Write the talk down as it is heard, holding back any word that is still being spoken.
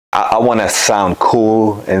I want to sound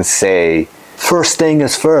cool and say, first thing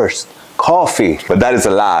is first, coffee. But that is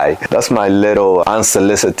a lie. That's my little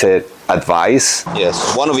unsolicited advice.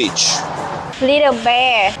 Yes, one of each. Little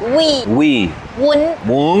bear. We. Wun.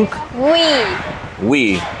 Wunk.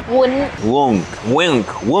 We. Wun. Wunk. Wink.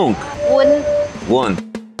 Wunk. Wun. Wun.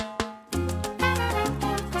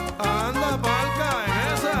 Anda palca en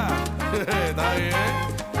esa. Está bien.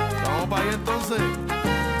 Vamos para ahí entonces.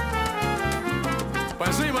 Pa'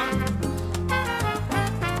 encima.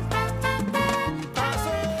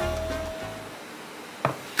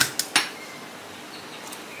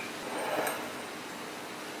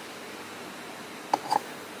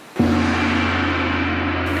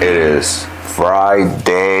 It is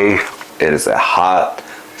Friday. It is a hot,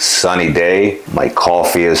 sunny day. My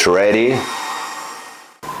coffee is ready.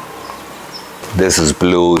 This is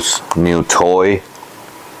Blue's new toy.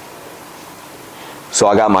 So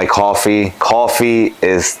I got my coffee. Coffee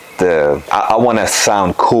is I want to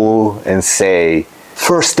sound cool and say,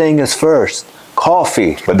 first thing is first,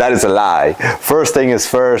 coffee. But that is a lie. First thing is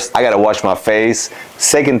first, I gotta wash my face.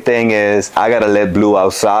 Second thing is, I gotta let Blue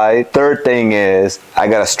outside. Third thing is, I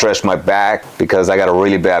gotta stretch my back because I got a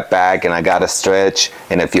really bad back and I gotta stretch.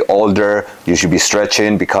 And if you're older, you should be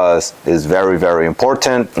stretching because it's very, very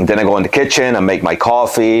important. And then I go in the kitchen, I make my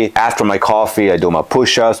coffee. After my coffee, I do my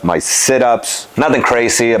push-ups, my sit-ups. Nothing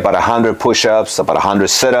crazy, about 100 push-ups, about 100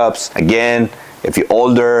 sit-ups. Again, if you're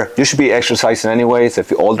older, you should be exercising anyways. If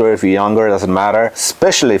you're older, if you're younger, it doesn't matter.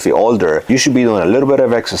 Especially if you're older, you should be doing a little bit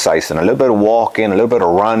of exercising, a little bit of walking, a little bit of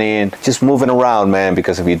running, just moving around, man,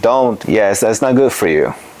 because if you don't, yes, that's not good for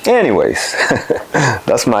you. Anyways,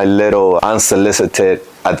 that's my little unsolicited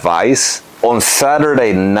advice. On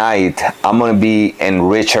Saturday night, I'm gonna be in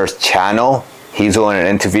Richard's channel. He's doing an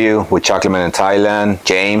interview with Chocolate Man in Thailand,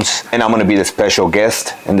 James, and I'm gonna be the special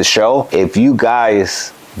guest in the show. If you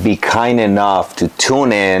guys be kind enough to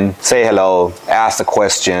tune in, say hello, ask a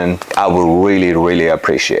question, I would really, really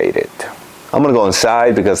appreciate it. I'm gonna go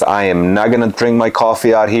inside because I am not gonna drink my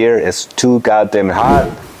coffee out here. It's too goddamn hot.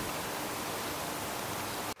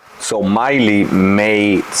 So Miley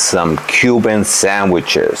made some Cuban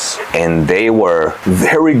sandwiches and they were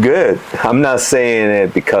very good. I'm not saying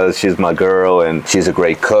it because she's my girl and she's a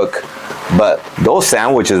great cook, but those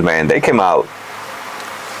sandwiches, man, they came out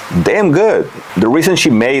damn good. The reason she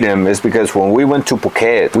made them is because when we went to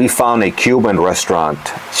Phuket, we found a Cuban restaurant.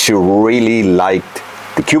 She really liked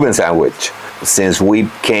the Cuban sandwich. Since we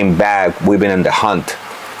came back, we've been in the hunt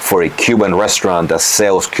for a Cuban restaurant that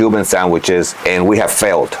sells Cuban sandwiches, and we have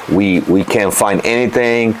failed. We can't find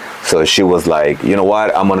anything. So she was like, you know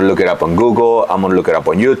what? I'm gonna look it up on Google. I'm gonna look it up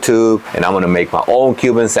on YouTube, and I'm gonna make my own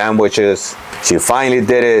Cuban sandwiches. She finally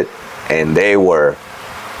did it, and they were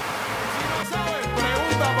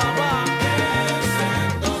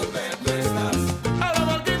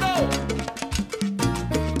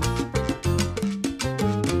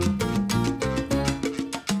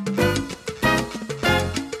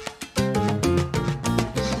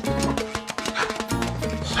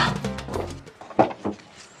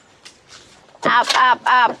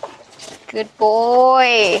Up. Good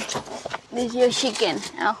boy. This is your chicken.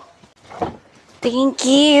 Oh. Thank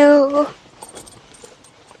you.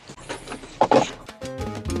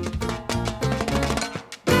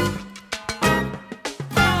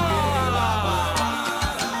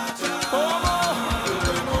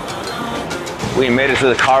 We made it to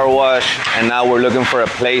the car wash and now we're looking for a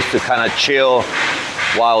place to kind of chill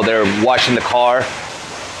while they're washing the car.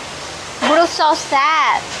 Blue's so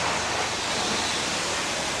sad.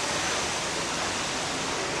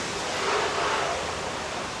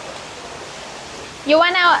 You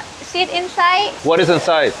wanna sit inside? What is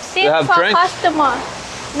inside? Sit they have for drinks? customer.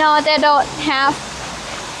 No, they don't have.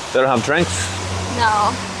 They don't have drinks?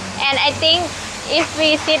 No. And I think if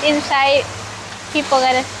we sit inside, people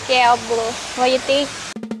gonna scare of Blue. What do you think?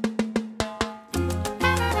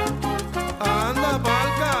 Anda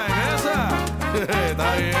palca en esa.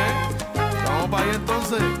 Está bien. Vamos para ahí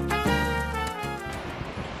entonces.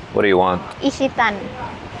 What do you want? Ishitan.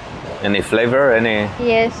 Any flavor? Any?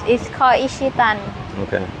 Yes, it's called Ishitan.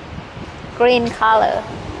 Okay. Green color.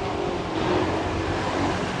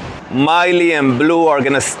 Miley and Blue are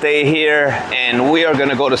gonna stay here and we are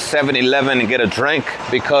gonna go to 7-Eleven and get a drink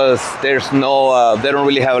because there's no, they don't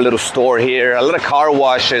really have a little store here. A lot of car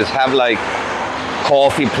washes have like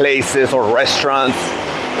coffee places or restaurants.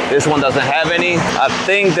 This one doesn't have any. I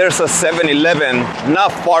think there's a 7-Eleven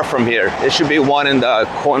not far from here. There should be one in the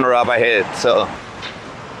corner up ahead, so.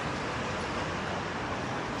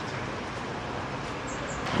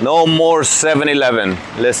 No more 7-Eleven.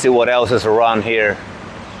 Let's see what else is around here.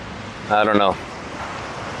 I don't know.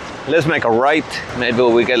 let's make a right. Maybe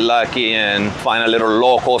we get lucky and find a little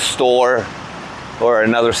local store or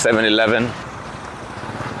another 7-Eleven.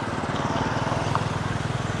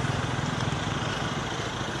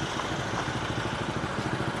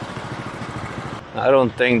 I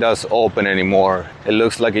don't think that's open anymore. It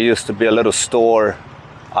looks like it used to be a little store,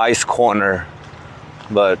 ice corner,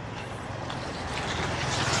 but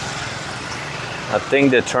I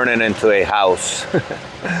think they turned it into a house.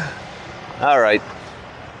 All right,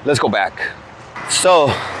 let's go back. So,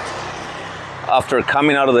 after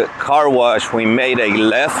coming out of the car wash, we made a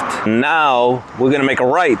left. Now, we're gonna make a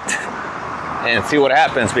right and see what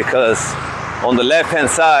happens, because on the left-hand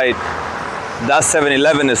side, that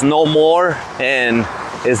 7-Eleven is no more and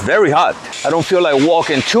it's very hot. I don't feel like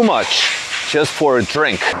walking too much just for a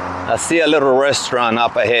drink. I see a little restaurant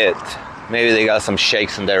up ahead. Maybe they got some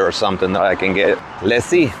shakes in there or something that I can get. Let's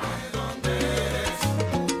see.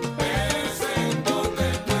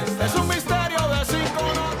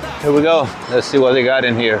 Here we go. Let's see what they got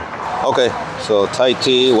in here. Okay, so Thai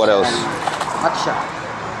tea, what else? Matcha.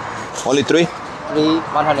 Only 3? 3,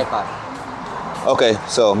 100 baht. Okay,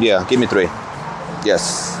 so yeah, give me 3.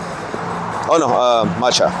 Yes. Oh no,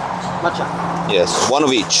 matcha. Matcha. Yes, 1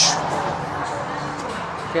 of each.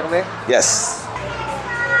 Take away. Yes.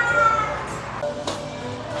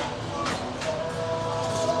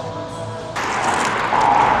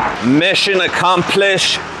 Mission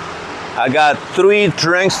accomplished. I got 3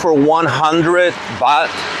 drinks for 100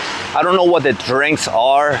 baht. I don't know what the drinks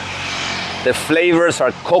are. The flavors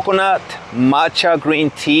are coconut, matcha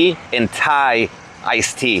green tea, and Thai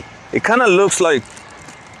iced tea. It kind of looks like,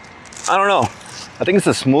 I don't know, I think it's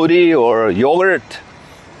a smoothie or yogurt.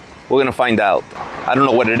 We're gonna find out. I don't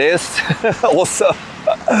know what it is. Also,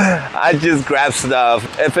 I just grab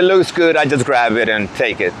stuff. If it looks good, I just grab it and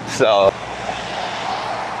take it. So.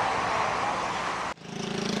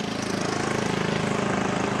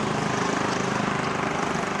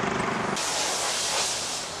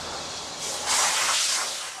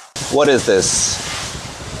 What is this?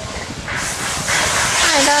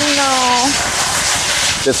 I don't know.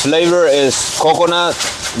 The flavor is coconut,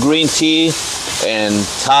 green tea, and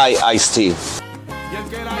Thai iced tea. Y el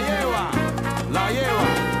que la lleva, la lleva.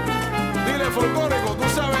 Dile folclórico, tú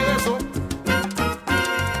sabes de eso.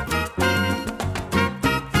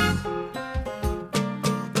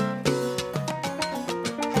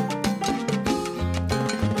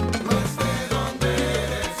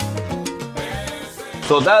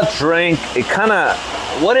 So that drink, it kind of,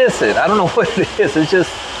 what is it? I don't know what it is. It's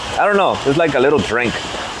just, I don't know. It's like a little drink.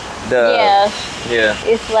 Yes. Yeah.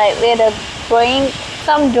 It's like little drink,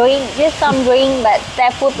 just some drink, but they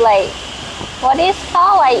put like, what is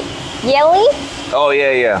called, like jelly? Oh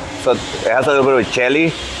yeah, yeah. So it has a little bit of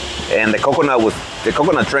jelly, and the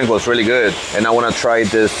coconut drink was really good. And I want to try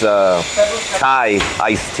this Thai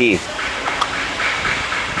iced tea.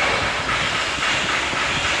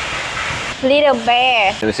 Little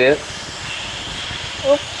bear. Can you see it?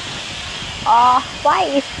 Oops. Oh, why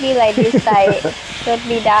is it like this side? Should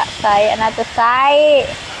be that side, another side.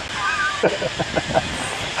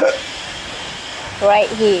 Right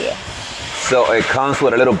here. So it comes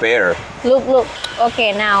with a little bear. Look.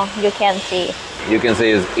 Okay, now you can see. You can see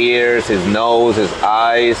his ears, his nose, his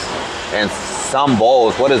eyes, and some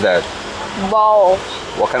bowls. What is that? Bowl.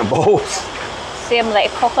 What kind of bowls? Same like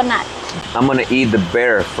coconut. I'm gonna eat the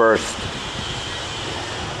bear first.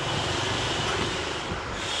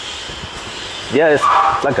 Yeah, it's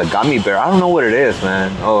like a gummy bear. I don't know what it is,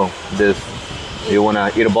 man. Oh, this. You wanna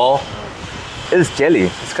eat a ball? It's jelly.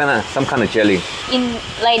 It's kind of some kind of jelly. In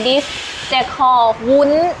like this, they call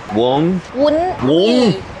woon. Wong. Woon.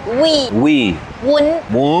 Woon. Wee. Wee. Woon.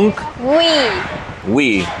 Wonk. Wee.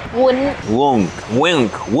 Wee. Woon. Wonk.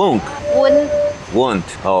 Wink. Wonk. Woon. Wunt.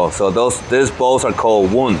 Oh, so these bowls are called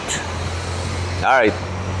wunt. All right.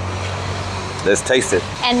 Let's taste it.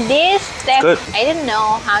 And this, good. I don't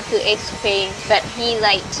know how to explain, but he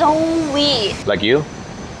like so weird. Like you?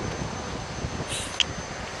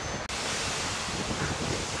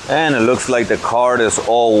 And it looks like the cart is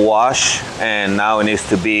all washed and now it needs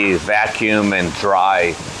to be vacuumed and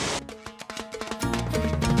dry.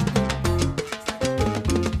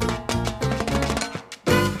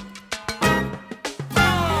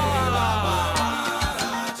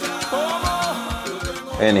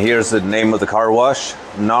 And here's the name of the car wash,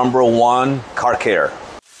 number 1 Car Care.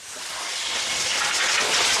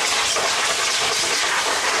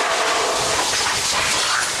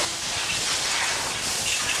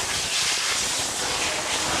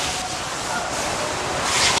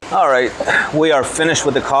 All right, we are finished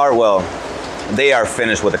with the car. Well, they are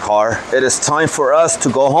finished with the car. It is time for us to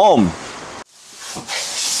go home.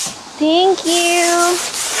 Thank you.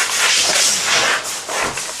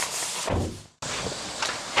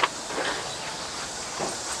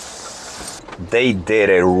 They did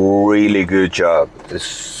a really good job. It's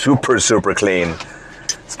super, super clean.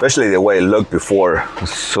 Especially the way it looked before.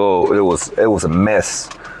 So it was a mess.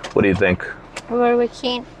 What do you think? Very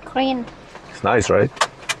clean. It's nice, right?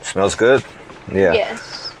 Smells good. Yeah.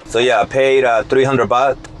 Yes. So yeah, I paid 300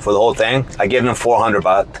 baht for the whole thing. I gave them 400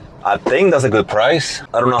 baht. I think that's a good price.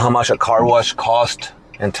 I don't know how much a car wash cost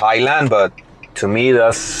in Thailand, but to me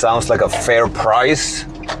that sounds like a fair price.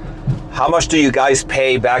 How much do you guys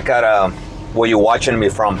pay back at where you're watching me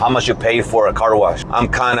from? How much you pay for a car wash? I'm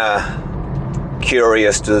kind of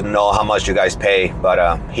curious to know how much you guys pay,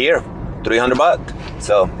 but here, 300 baht.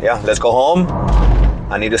 So yeah, let's go home.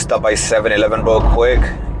 I need to stop by 7-Eleven real quick,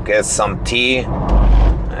 get some tea,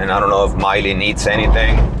 and I don't know if Miley needs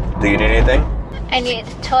anything. Do you need anything? I need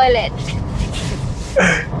toilet.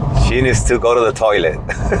 She needs to go to the toilet.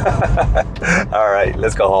 All right,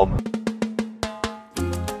 let's go home.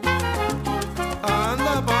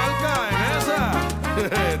 Anda, palca, en esa.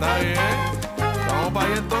 Está bien. Vamos para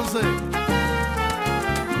ahí entonces.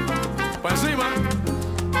 Para encima.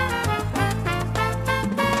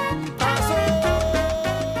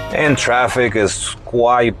 And traffic is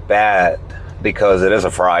quite bad because it is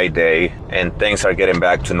a Friday and things are getting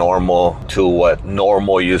back to normal, to what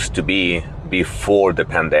normal used to be before the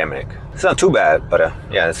pandemic. It's not too bad, but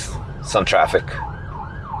yeah, it's some traffic.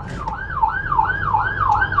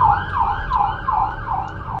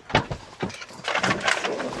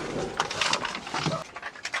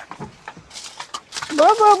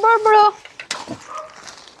 Bro.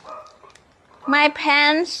 My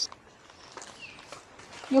pants.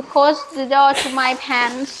 You close the door to my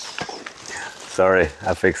pants. Sorry,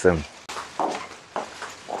 I fixed them.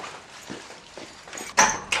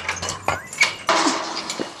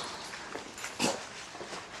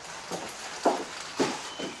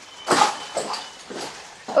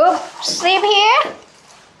 Oops, sleep here.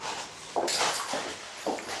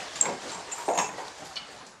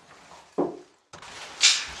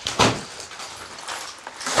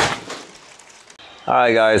 All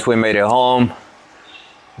right, guys, we made it home.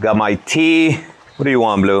 Got my tea. What do you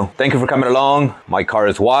want, Blue? Thank you for coming along. My car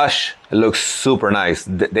is washed. It looks super nice.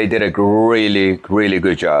 They did a really, really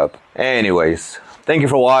good job. Anyways, thank you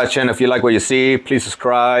for watching. If you like what you see, please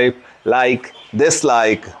subscribe, like,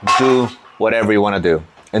 dislike, do whatever you want to do.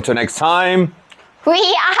 Until next time. We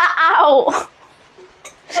are out.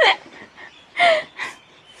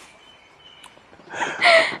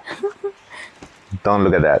 Don't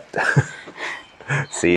look at that. See you.